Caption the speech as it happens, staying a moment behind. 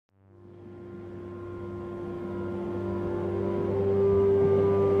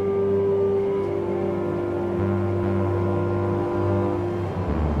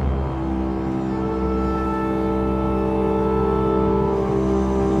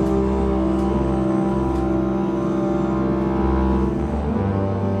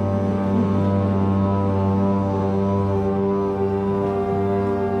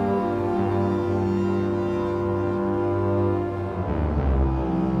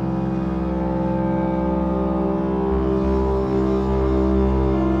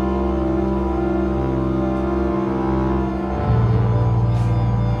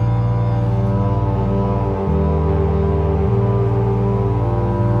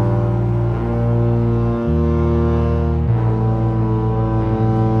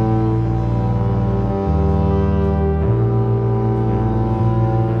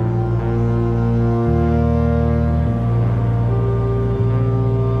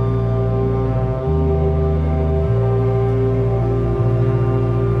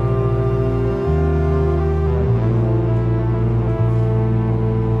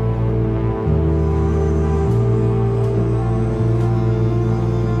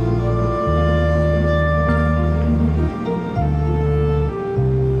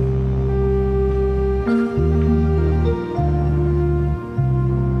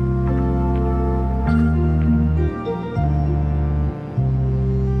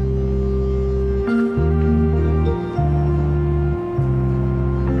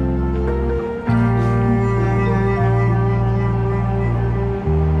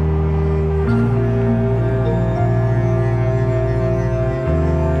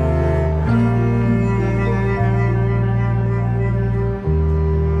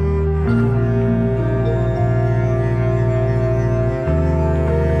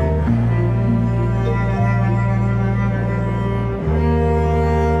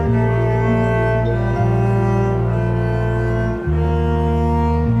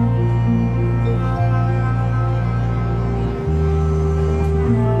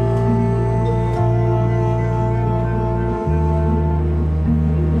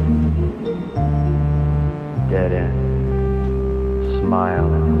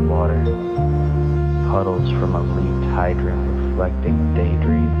smile in the water, puddles from a leaked hydrant reflecting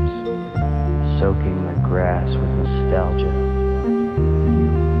daydreams, soaking the grass with nostalgia.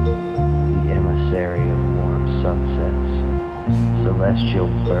 You, the emissary of warm sunsets, celestial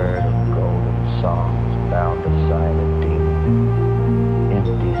bird of golden songs bound beside a demon,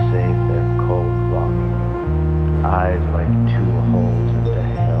 empty save their cold longing, eyes like two holes into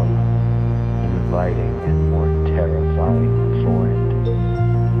hell, inviting and more terrifying for it.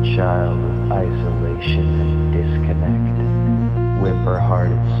 Child of isolation and disconnect,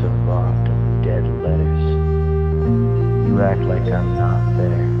 whimper-hearted savant of dead letters. You act like I'm not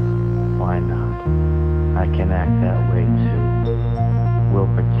there. Why not? I can act that way too.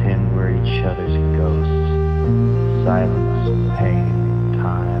 We'll pretend we're each other's ghosts. Silence, pain,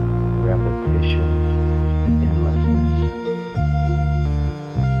 time, repetition, endlessness.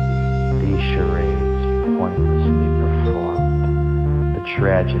 These charades pointlessly performed, the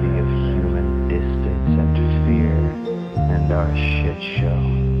tragedy of human distance and fear, and our shit show,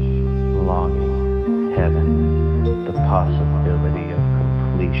 longing, heaven, the possibility of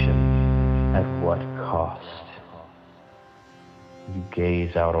completion at what cost? You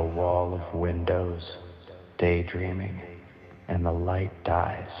gaze out a wall of windows, daydreaming, and the light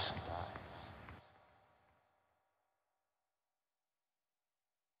dies.